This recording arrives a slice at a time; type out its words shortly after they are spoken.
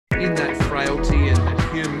in that frailty and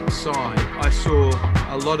that human side, I saw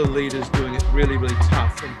a lot of leaders doing it really, really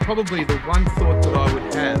tough. And probably the one thought that I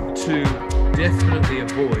would have to definitely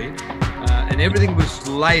avoid, and everything was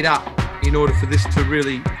laid up in order for this to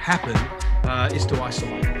really happen, is to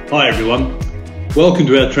isolate. Hi everyone, welcome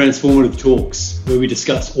to our Transformative Talks, where we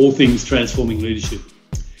discuss all things transforming leadership.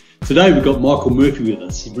 Today we've got Michael Murphy with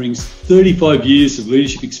us. He brings 35 years of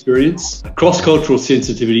leadership experience, a cross-cultural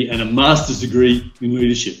sensitivity and a master's degree in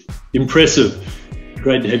leadership. Impressive.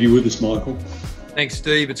 Great to have you with us, Michael. Thanks,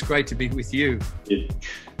 Steve. It's great to be with you. Yeah.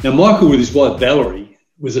 Now, Michael, with his wife Valerie,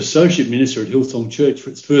 was associate minister at Hillsong Church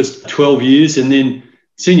for its first 12 years and then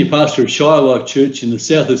senior pastor of Shire Life Church in the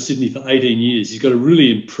south of Sydney for 18 years. He's got a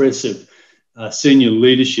really impressive senior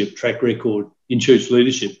leadership track record in church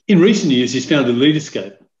leadership. In recent years, he's founded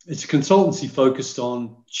Leaderscape. It's a consultancy focused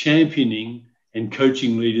on championing and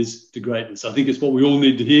coaching leaders to greatness. I think it's what we all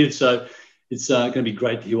need to hear. So it's going to be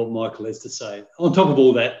great to hear what Michael has to say. On top of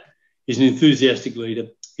all that, he's an enthusiastic leader.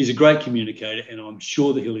 He's a great communicator, and I'm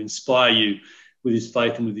sure that he'll inspire you with his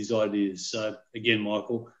faith and with his ideas. So again,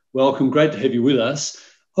 Michael, welcome. Great to have you with us.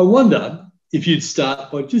 I wonder if you'd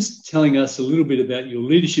start by just telling us a little bit about your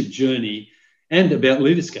leadership journey and about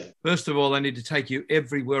Leaderscape. First of all, I need to take you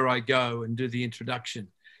everywhere I go and do the introduction.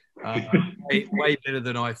 Way better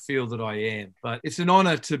than I feel that I am. But it's an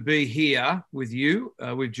honour to be here with you.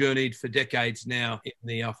 We've journeyed for decades now in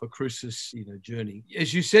the Alpha Crucis journey.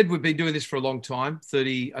 As you said, we've been doing this for a long time,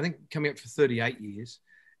 I think coming up for 38 years.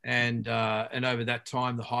 And over that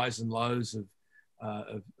time, the highs and lows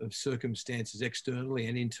of circumstances externally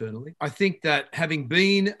and internally. I think that having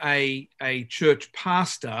been a church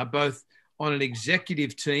pastor, both on an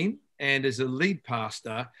executive team and as a lead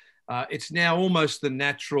pastor, it's now almost the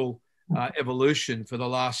natural evolution for the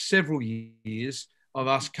last several years of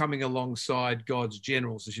us coming alongside God's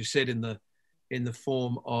generals, as you said, in the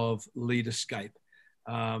form of Leaderscape.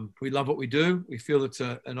 We love what we do. We feel it's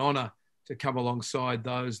an honour to come alongside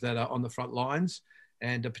those that are on the front lines,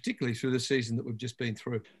 and particularly through the season that we've just been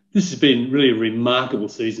through. This has been really a remarkable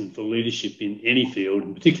season for leadership in any field,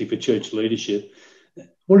 and particularly for church leadership.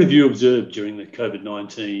 What have you observed during the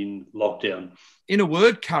COVID-19 lockdown? In a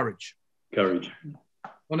word, courage. Courage.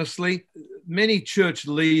 Honestly, many church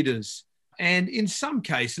leaders, and in some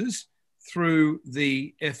cases, through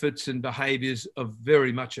the efforts and behaviours of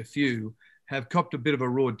very much a few, have copped a bit of a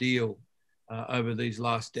raw deal over these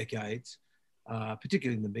last decades,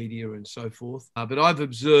 particularly in the media and so forth. But I've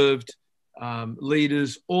observed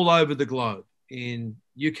leaders all over the globe, in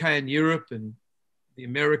UK and Europe and the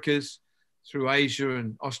Americas, through Asia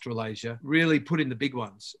and Australasia, really put in the big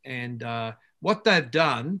ones. And what they've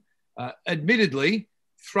done, admittedly,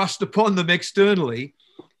 thrust upon them externally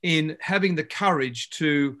in having the courage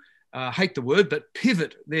to, hate the word, but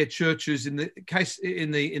pivot their churches in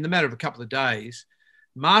the matter of a couple of days,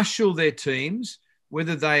 marshal their teams,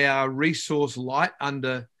 whether they are resource light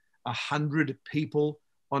under 100 people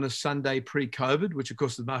on a Sunday pre-COVID, which of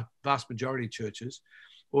course is the vast majority of churches,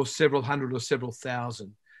 or several hundred or several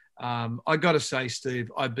thousand. I got to say,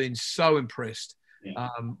 Steve, I've been so impressed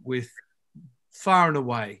with far and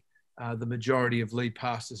away the majority of lead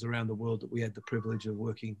pastors around the world that we had the privilege of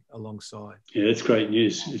working alongside. Yeah, that's great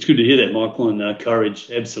news. It's good to hear that, Michael, and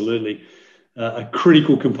courage, absolutely. A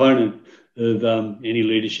critical component of any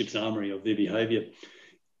leadership's armoury of their behaviour.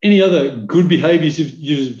 Any other good behaviours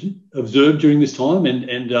you've observed during this time?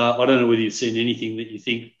 And I don't know whether you've seen anything that you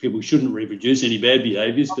think people shouldn't reproduce, any bad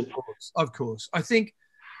behaviours. Of course. I think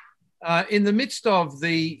in the midst of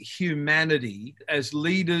the humanity, as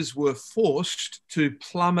leaders were forced to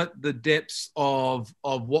plummet the depths of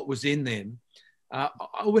what was in them, I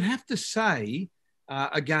would have to say,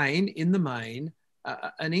 again, in the main,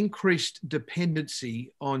 an increased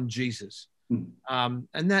dependency on Jesus. And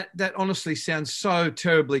that honestly sounds so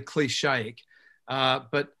terribly cliche,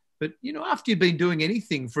 but after you've been doing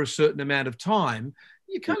anything for a certain amount of time,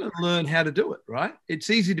 you kind of learn how to do it, right? It's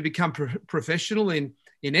easy to become professional in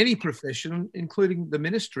any profession, including the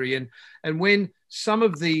ministry. And when some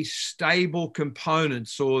of the stable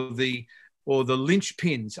components or the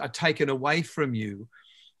linchpins are taken away from you,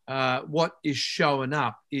 what is showing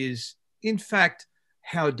up is, in fact,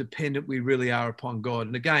 how dependent we really are upon God.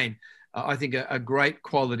 And again, I think a great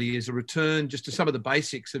quality is a return just to some of the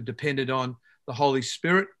basics of dependent on the Holy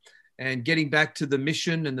Spirit and getting back to the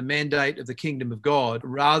mission and the mandate of the kingdom of God,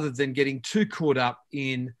 rather than getting too caught up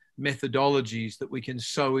in methodologies that we can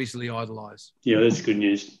so easily idolize. Yeah, that's good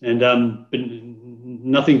news. And but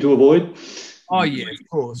nothing to avoid? Oh, yeah, of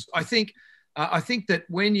course. I think that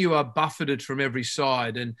when you are buffeted from every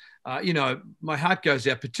side, and, my heart goes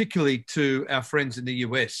out particularly to our friends in the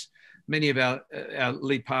US, many of our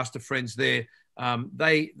lead pastor friends there,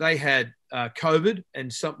 they had COVID,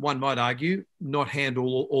 and one might argue not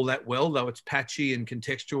handle all that well, though it's patchy and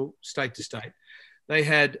contextual state to state. They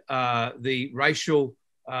had the racial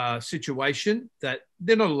situation that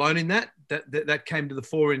they're not alone in that came to the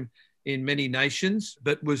fore in many nations,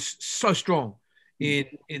 but was so strong in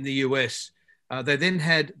the US. They then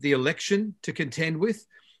had the election to contend with,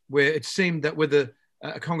 where it seemed that whether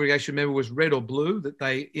a congregation member was red or blue, that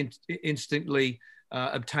they instantly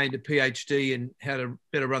obtained a PhD in how to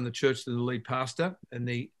better run the church than the lead pastor, and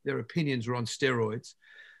their opinions were on steroids.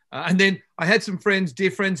 And then I had some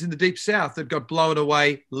dear friends in the Deep South that got blown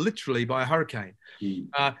away literally by a hurricane.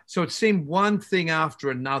 So it seemed one thing after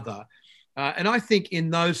another. And I think in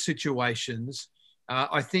those situations,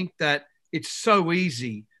 I think that it's so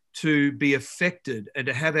easy to be affected and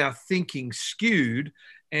to have our thinking skewed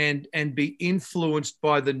and be influenced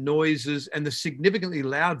by the noises and the significantly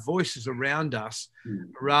loud voices around us,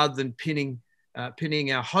 rather than pinning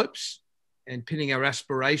our hopes and pinning our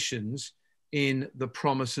aspirations in the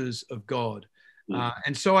promises of God.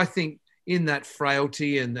 And so I think in that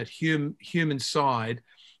frailty and that human side,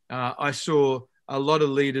 I saw a lot of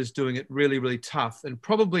leaders doing it really, really tough. And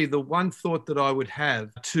probably the one thought that I would have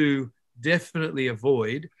to definitely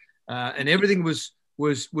avoid, and everything was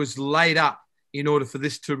laid up in order for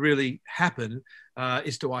this to really happen,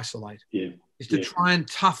 is to isolate. Is to try and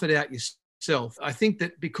tough it out yourself. I think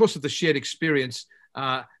that because of the shared experience,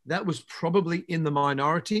 that was probably in the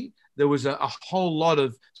minority. There was a whole lot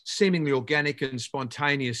of seemingly organic and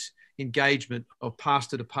spontaneous engagement of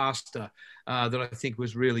pastor to pastor that I think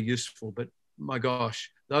was really useful. But my gosh,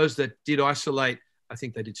 those that did isolate, I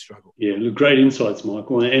think they did struggle. Yeah, look, great insights,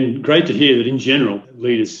 Michael, and great to hear that in general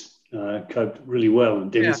leaders coped really well and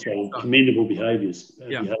demonstrated commendable behaviours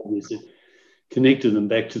that connected them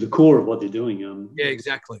back to the core of what they're doing.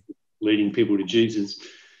 Exactly. Leading people to Jesus.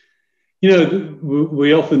 You know,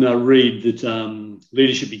 we often read that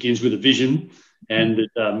leadership begins with a vision, and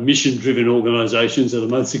that mission-driven organisations are the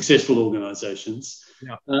most successful organisations.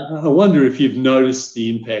 I wonder if you've noticed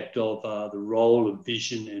the impact of the role of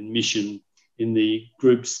vision and mission in the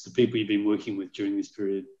groups, the people you've been working with during this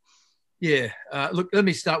period. Look, let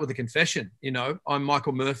me start with a confession. You know, I'm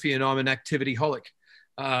Michael Murphy and I'm an activity holic.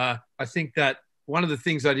 I think that one of the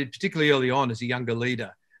things I did particularly early on as a younger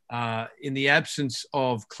leader, in the absence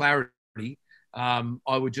of clarity, I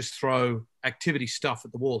would just throw activity stuff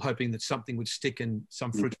at the wall, hoping that something would stick and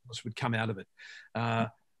some fruitfulness would come out of it.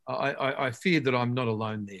 I fear that I'm not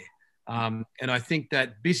alone there. And I think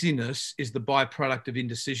that busyness is the byproduct of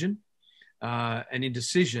indecision. And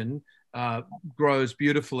indecision grows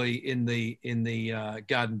beautifully in the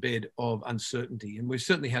garden bed of uncertainty. And we've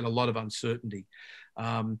certainly had a lot of uncertainty.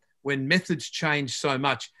 When methods change so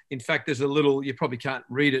much, in fact, there's a little, you probably can't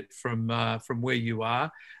read it from where you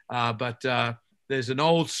are, but there's an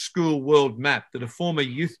old school world map that a former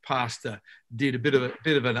youth pastor did, a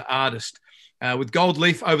bit of an artist, with gold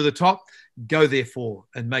leaf over the top. Go therefore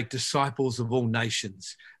and make disciples of all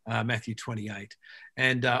nations, Matthew 28.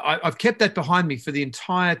 And I've kept that behind me for the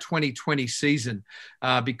entire 2020 season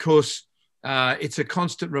because it's a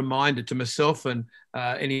constant reminder to myself and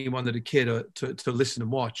anyone that would care to listen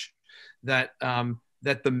and watch that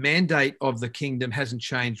the mandate of the kingdom hasn't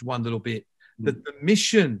changed one little bit. That the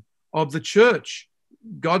mission of the church,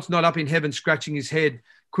 God's not up in heaven scratching his head,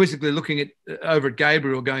 quizzically looking over at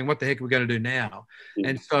Gabriel going, what the heck are we going to do now?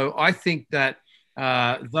 And so I think that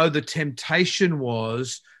though the temptation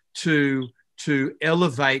was to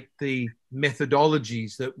elevate the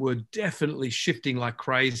methodologies that were definitely shifting like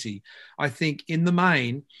crazy, I think in the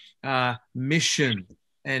main, mission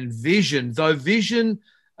and vision, though vision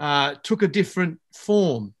took a different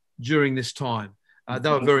form during this time, they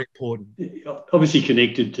were very important. Obviously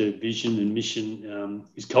connected to vision and mission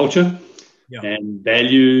is culture and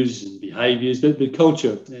values and behaviours, but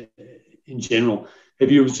culture in general.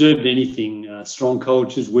 Have you observed anything, strong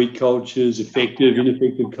cultures, weak cultures, effective,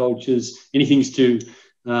 ineffective cultures, anything to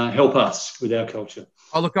help us with our culture?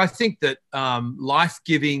 Oh, look, I think that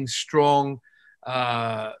life-giving, strong,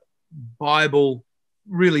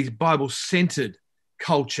 Bible-centered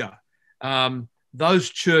culture, those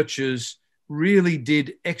churches really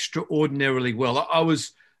did extraordinarily well. I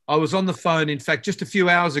was on the phone, in fact, just a few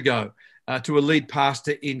hours ago to a lead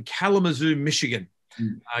pastor in Kalamazoo, Michigan.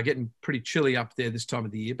 Getting pretty chilly up there this time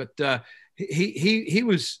of the year, but he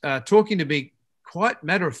was talking to me quite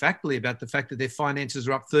matter-of-factly about the fact that their finances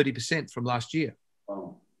are up 30% from last year.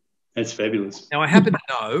 Wow, that's fabulous. Now, I happen to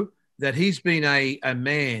know that he's been a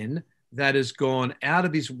man that has gone out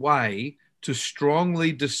of his way to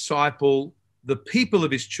strongly disciple the people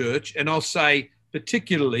of his church, and I'll say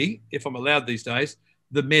particularly, if I'm allowed these days,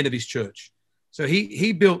 the men of his church. So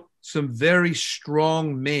he built some very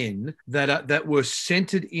strong men that were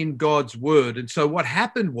centered in God's word. And so what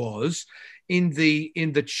happened was, in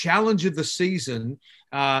the challenge of the season,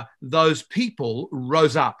 those people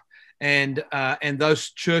rose up, and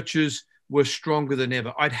those churches were stronger than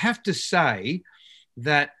ever. I'd have to say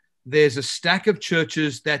that there's a stack of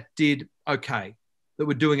churches that did okay, that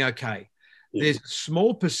were doing okay. Yeah. There's a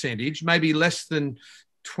small percentage, maybe less than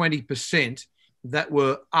 20%, that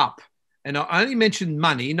were up. And I only mention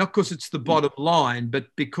money, not because it's the bottom line, but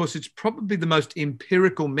because it's probably the most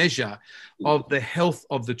empirical measure of the health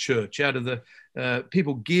of the church. Out of the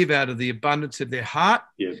people give out of the abundance of their heart,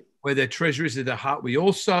 yeah. Where their treasure is, in their heart we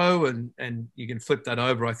also, and you can flip that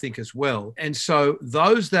over, I think, as well. And so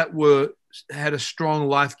those that had a strong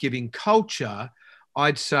life-giving culture,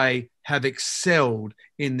 I'd say, have excelled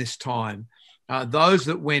in this time. Those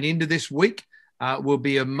that went into this week will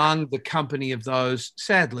be among the company of those,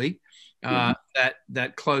 sadly,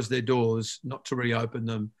 that close their doors, not to reopen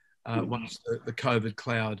them once the COVID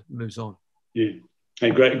cloud moves on. Yeah,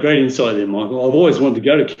 hey, great insight there, Michael. I've always wanted to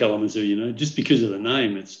go to Kalamazoo, just because of the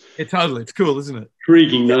name. It's cool, isn't it?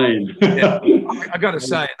 Intriguing name. Yeah. I got to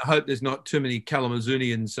say, I hope there's not too many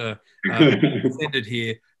Kalamazooians offended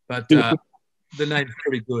here, but the name's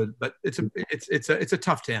pretty good. But it's a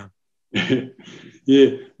tough town. Yeah.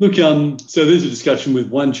 Look, so there's a discussion with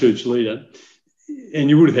one church leader, and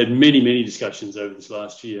you would have had many, many discussions over this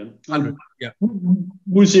last year. Yeah.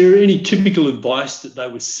 Was there any typical advice that they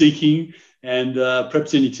were seeking, and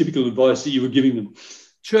perhaps any typical advice that you were giving them?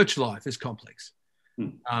 Church life is complex.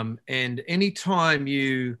 And any time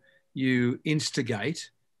you instigate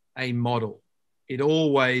a model, it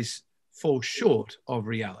always falls short of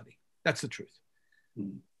reality. That's the truth.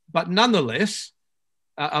 But nonetheless,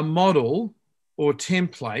 a model or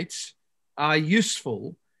templates are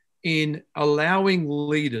useful in allowing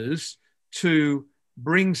leaders to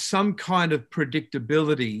bring some kind of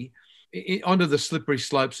predictability onto the slippery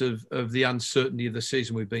slopes of the uncertainty of the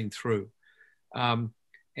season we've been through.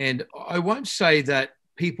 And I won't say that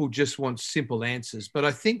people just want simple answers, but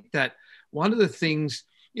I think that one of the things,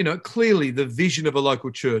 clearly the vision of a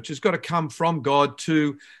local church has got to come from God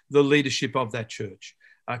to the leadership of that church.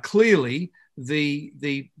 Clearly,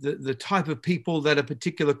 the type of people that a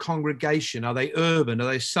particular congregation, are they urban, are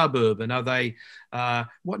they suburban, are they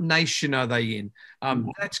what nation are they in?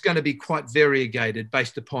 That's going to be quite variegated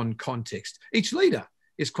based upon context. Each leader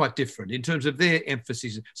is quite different in terms of their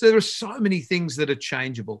emphasis. So there are so many things that are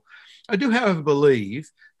changeable. I do, however,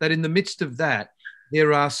 believe that in the midst of that,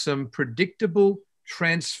 there are some predictable,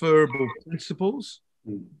 transferable principles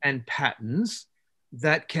and patterns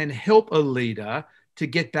that can help a leader to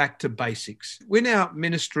get back to basics. We're now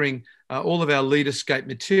ministering, all of our Leaderscape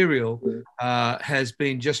material has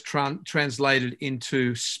been just translated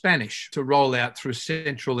into Spanish to roll out through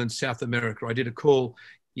Central and South America. I did a call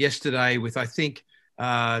yesterday with, I think,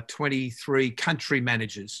 23 country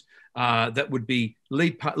managers that would be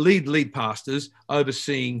lead pastors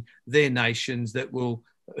overseeing their nations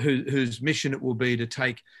whose mission it will be to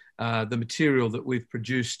take the material that we've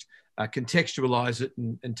produced, contextualize it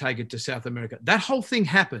and take it to South America. That whole thing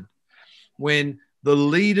happened when the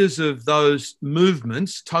leaders of those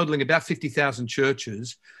movements, totaling about 50,000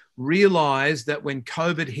 churches, realized that when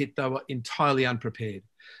COVID hit, they were entirely unprepared.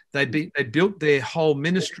 They built their whole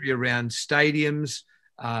ministry around stadiums,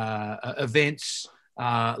 events,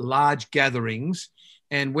 large gatherings.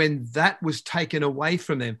 And when that was taken away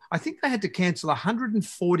from them, I think they had to cancel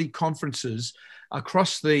 140 conferences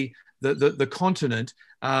across the continent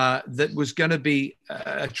that was going to be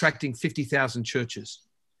attracting 50,000 churches.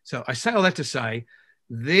 So I say all that to say,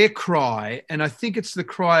 their cry, and I think it's the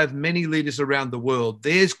cry of many leaders around the world,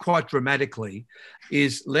 theirs quite dramatically,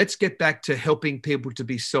 is let's get back to helping people to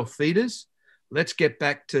be self-feeders. Let's get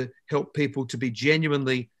back to help people to be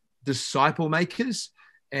genuinely disciple makers.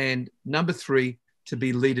 And number 3, to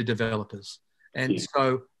be leader developers. And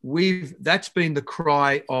so that's been the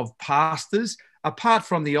cry of pastors, apart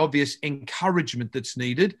from the obvious encouragement that's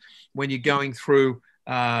needed when you're going through,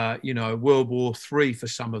 World War III for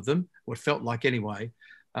some of them, what felt like anyway.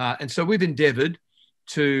 And so we've endeavoured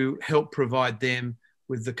to help provide them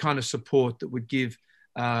with the kind of support that would give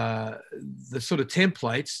the sort of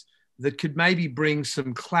templates that could maybe bring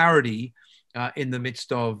some clarity in the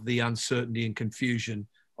midst of the uncertainty and confusion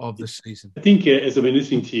of the season. I think as I've been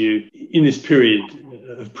listening to you in this period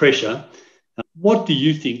of pressure, what do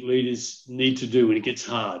you think leaders need to do when it gets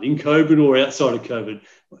hard, in COVID or outside of COVID?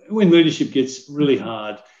 When leadership gets really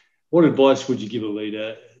hard, what advice would you give a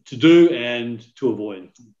leader to do and to avoid?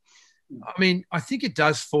 I mean, I think it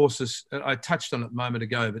does force us, I touched on it a moment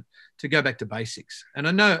ago, but to go back to basics. And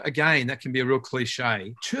I know, again, that can be a real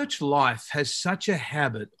cliche. Church life has such a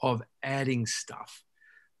habit of adding stuff,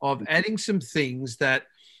 of adding some things that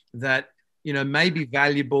may be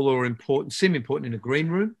valuable or important, seem important in a green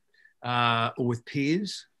room or with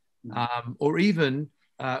peers, or even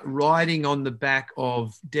riding on the back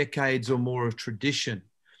of decades or more of tradition.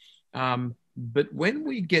 But when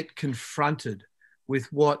we get confronted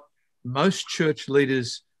with what most church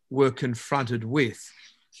leaders were confronted with,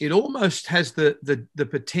 it almost has the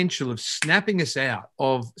potential of snapping us out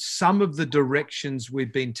of some of the directions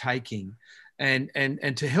we've been taking, and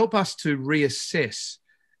to help us to reassess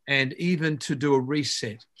and even to do a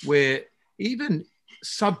reset, where even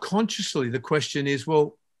subconsciously the question is,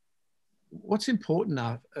 well, what's important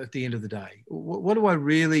at the end of the day? What am I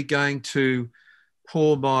really going to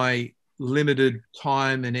pour my limited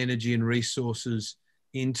time and energy and resources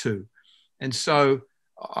into? And so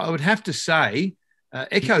I would have to say,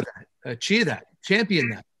 echo that, cheer that, champion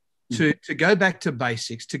that, to go back to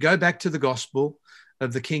basics, to go back to the gospel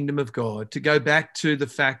of the kingdom of God, to go back to the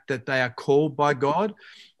fact that they are called by God.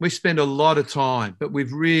 We spend a lot of time, but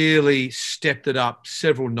we've really stepped it up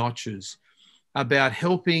several notches about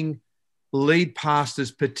helping lead pastors,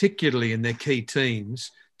 particularly in their key teams,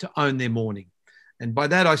 to own their morning. And by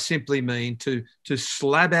that, I simply mean to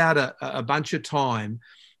slab out a bunch of time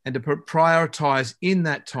and to prioritize in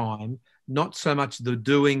that time, not so much the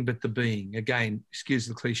doing, but the being. Again, excuse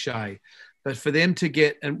the cliche, but for them to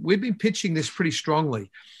get, and we've been pitching this pretty strongly,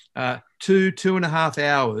 2.5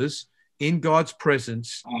 hours in God's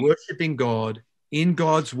presence, worshiping God, in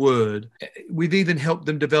God's word. We've even helped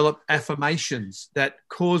them develop affirmations that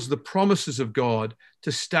cause the promises of God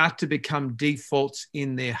to start to become defaults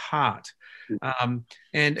in their heart. And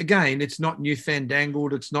again, it's not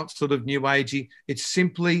newfandangled, it's not sort of new agey, it's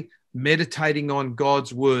simply meditating on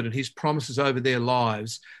God's word and his promises over their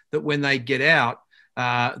lives, that when they get out,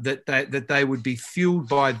 that they would be fueled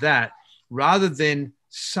by that rather than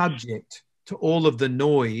subject to all of the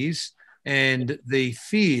noise and the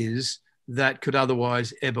fears that could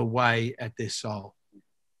otherwise ebb away at their soul.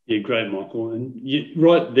 Yeah, great, Michael. And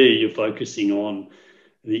right there, you're focusing on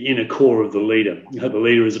the inner core of the leader. You know, the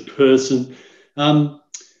leader is a person. And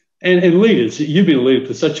leaders, you've been a leader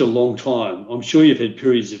for such a long time. I'm sure you've had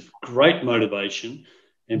periods of great motivation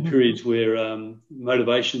and periods where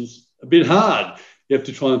motivation's a bit hard. You have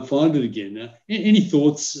to try and find it again. Any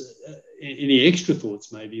thoughts, any extra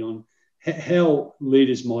thoughts maybe on how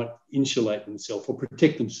leaders might insulate themselves or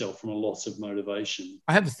protect themselves from a loss of motivation?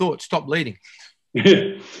 I have a thought: stop leading.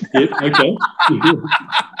 Yeah, okay.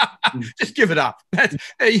 Just give it up.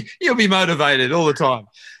 You'll be motivated all the time.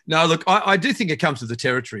 No, look, I do think it comes with the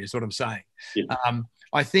territory, is what I'm saying. Yeah.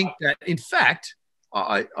 I think that, in fact,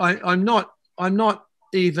 I'm not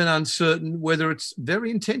even uncertain whether it's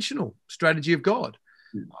very intentional strategy of God.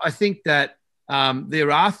 I think that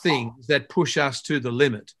there are things that push us to the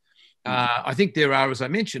limit. I think there are, as I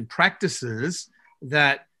mentioned, practices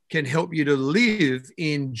that can help you to live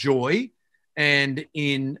in joy and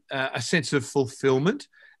in a sense of fulfillment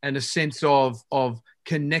and a sense of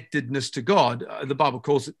connectedness to God. The Bible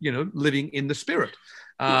calls it, living in the Spirit.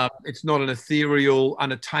 It's not an ethereal,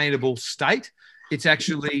 unattainable state. It's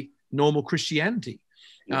actually normal Christianity.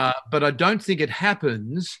 But I don't think it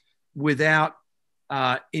happens without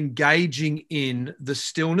engaging in the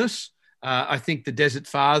stillness. I think the Desert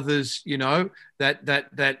Fathers,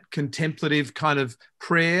 that contemplative kind of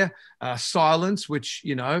prayer, silence, which,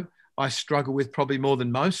 I struggle with probably more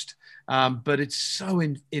than most. But it's so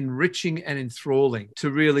enriching and enthralling to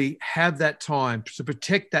really have that time, to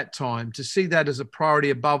protect that time, to see that as a priority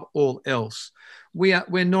above all else.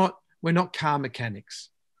 We're not car mechanics.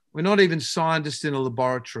 We're not even scientists in a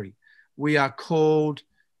laboratory. We are called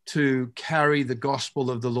to carry the gospel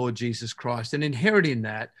of the Lord Jesus Christ. And inherent in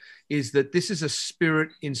that is that this is a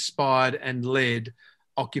spirit-inspired and led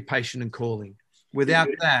occupation and calling. Without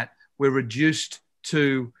that, we're reduced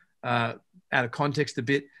to, out of context a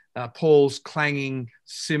bit, Paul's clanging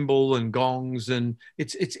cymbal and gongs, and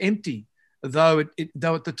it's empty. Though at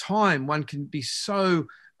the time one can be so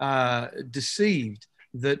deceived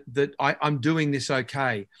that I'm doing this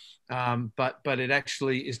okay, but it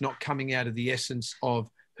actually is not coming out of the essence of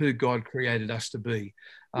who God created us to be.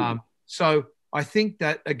 So I think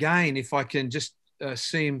that, again, if I can just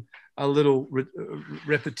seem a little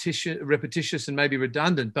repetitious and maybe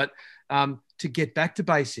redundant, but to get back to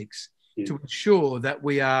basics, to ensure that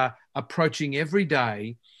we are approaching every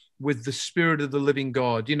day with the Spirit of the living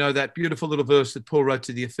God. You know, that beautiful little verse that Paul wrote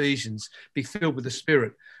to the Ephesians, be filled with the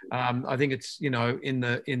Spirit. I think it's, you know, in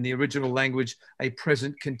the original language, a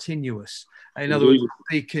present continuous. In other words,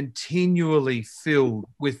 be continually filled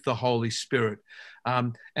with the Holy Spirit.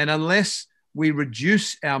 And unless we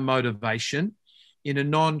reduce our motivation in a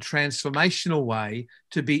non-transformational way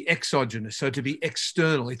to be exogenous, so to be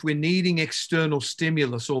external. If we're needing external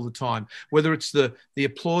stimulus all the time, whether it's the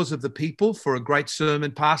applause of the people for a great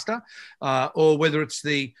sermon, pastor, or whether it's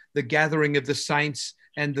the gathering of the saints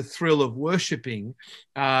and the thrill of worshiping,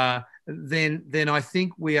 then I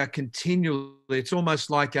think we are continually, it's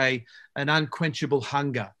almost like an unquenchable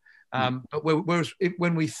hunger. But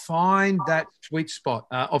when we find that sweet spot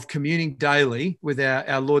of communing daily with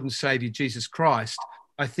our Lord and Savior, Jesus Christ,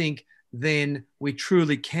 I think then we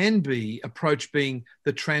truly can approach being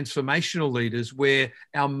the transformational leaders where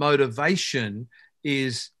our motivation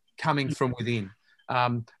is coming from within.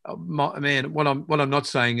 Man, what I'm not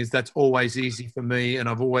saying is that's always easy for me, and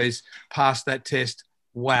I've always passed that test.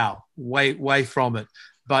 Wow, way from it.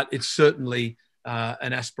 But it's certainly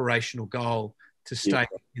an aspirational goal to stay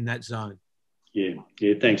in that zone. Yeah.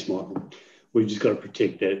 Thanks, Michael. We've just got to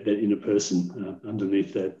protect that inner person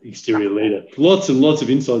underneath that exterior leader. Lots and lots of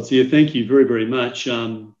insights here. Thank you very, very much.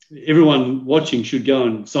 Everyone watching should go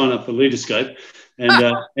and sign up for Leaderscape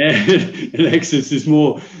and access this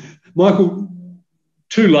more. Michael,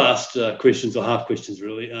 two last questions, or half questions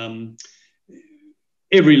really.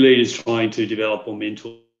 Every leader is trying to develop or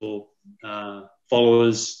mentor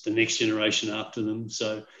followers, the next generation after them.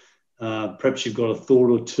 So perhaps you've got a thought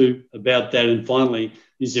or two about that. And finally,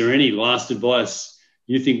 is there any last advice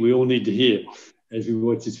you think we all need to hear as we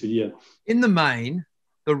watch this video? In the main,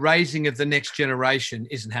 the raising of the next generation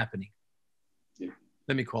isn't happening. Yeah.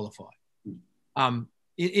 Let me qualify.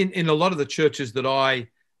 In a lot of the churches that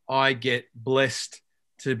I get blessed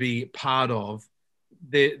to be part of,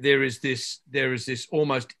 there is this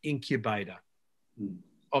almost incubator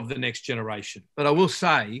of the next generation. But I will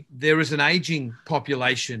say there is an aging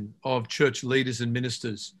population of church leaders and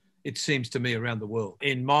ministers, it seems to me, around the world.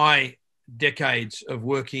 In my decades of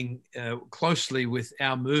working closely with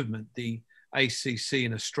our movement, the ACC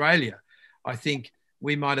in Australia, I think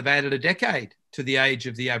we might have added a decade to the age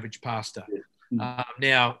of the average pastor.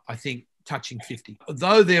 Now, I think touching 50.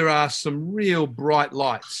 Though there are some real bright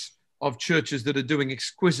lights of churches that are doing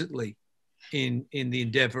exquisitely in the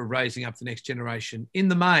endeavor of raising up the next generation, in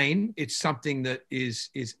the main, it's something that is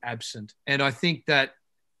absent. And I think that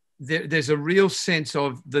there's a real sense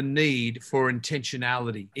of the need for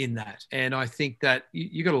intentionality in that. And I think that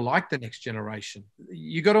you got to like the next generation.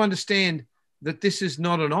 You got to understand that this is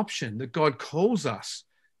not an option, that God calls us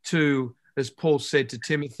to, as Paul said to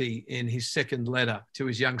Timothy in his second letter to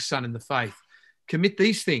his young son in the faith, commit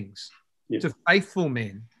these things to faithful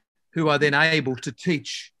men who are then able to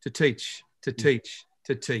teach.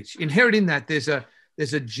 Inherent in that, there's a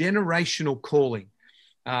generational calling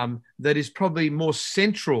that is probably more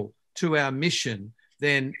central to our mission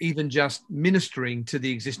than even just ministering to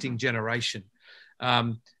the existing generation.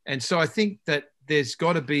 And so I think that there's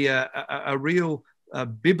got to be a real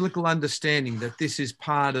biblical understanding that this is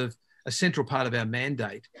a central part of our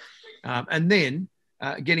mandate. And then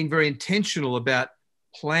getting very intentional about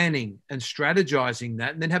planning and strategizing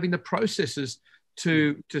that, and then having the processes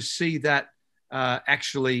to see that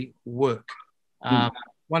actually work.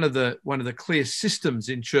 One of the clear systems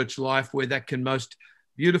in church life where that can most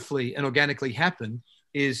beautifully and organically happen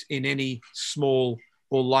is in any small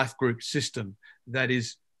or life group system that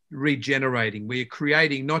is regenerating. We are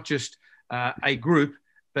creating not just a group,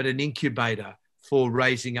 but an incubator for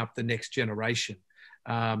raising up the next generation.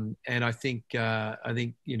 And I think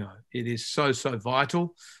it is so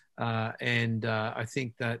vital. And I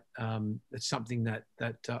think that it's something that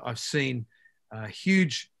I've seen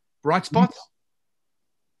huge bright spots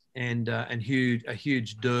and a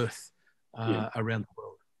huge dearth around the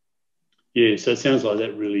world. Yeah, so it sounds like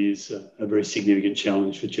that really is a very significant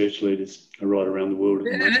challenge for church leaders right around the world.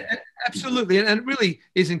 Absolutely, and it really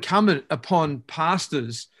is incumbent upon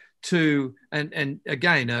pastors to, and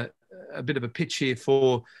again, a bit of a pitch here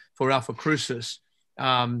for Alpha Crucis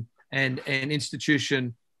and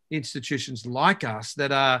institutions like us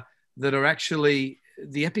that are actually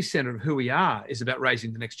the epicenter of who we are is about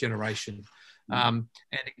raising the next generation, and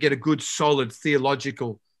get a good, solid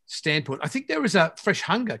theological standpoint. I think there is a fresh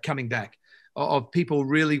hunger coming back of people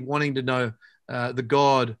really wanting to know the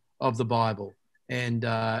God of the Bible and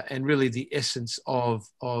really the essence of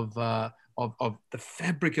the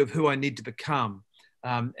fabric of who I need to become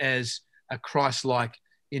as a Christ-like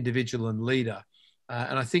individual and leader.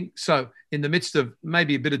 And I think so, in the midst of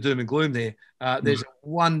maybe a bit of doom and gloom there, there's a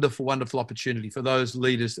wonderful, wonderful opportunity for those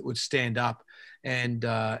leaders that would stand up and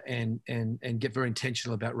get very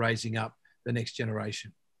intentional about raising up the next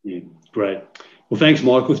generation. Yeah, great. Well, thanks,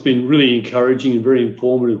 Michael. It's been really encouraging and very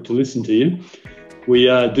informative to listen to you. We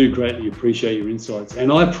do greatly appreciate your insights.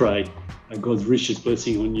 And I pray God's richest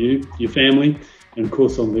blessing on you, your family, and of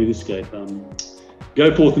course on Leaderscape.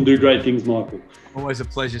 Go forth and do great things, Michael. Always a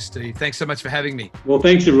pleasure, Steve. Thanks so much for having me. Well,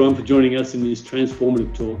 thanks everyone for joining us in this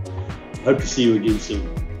transformative talk. I hope to see you again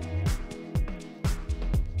soon.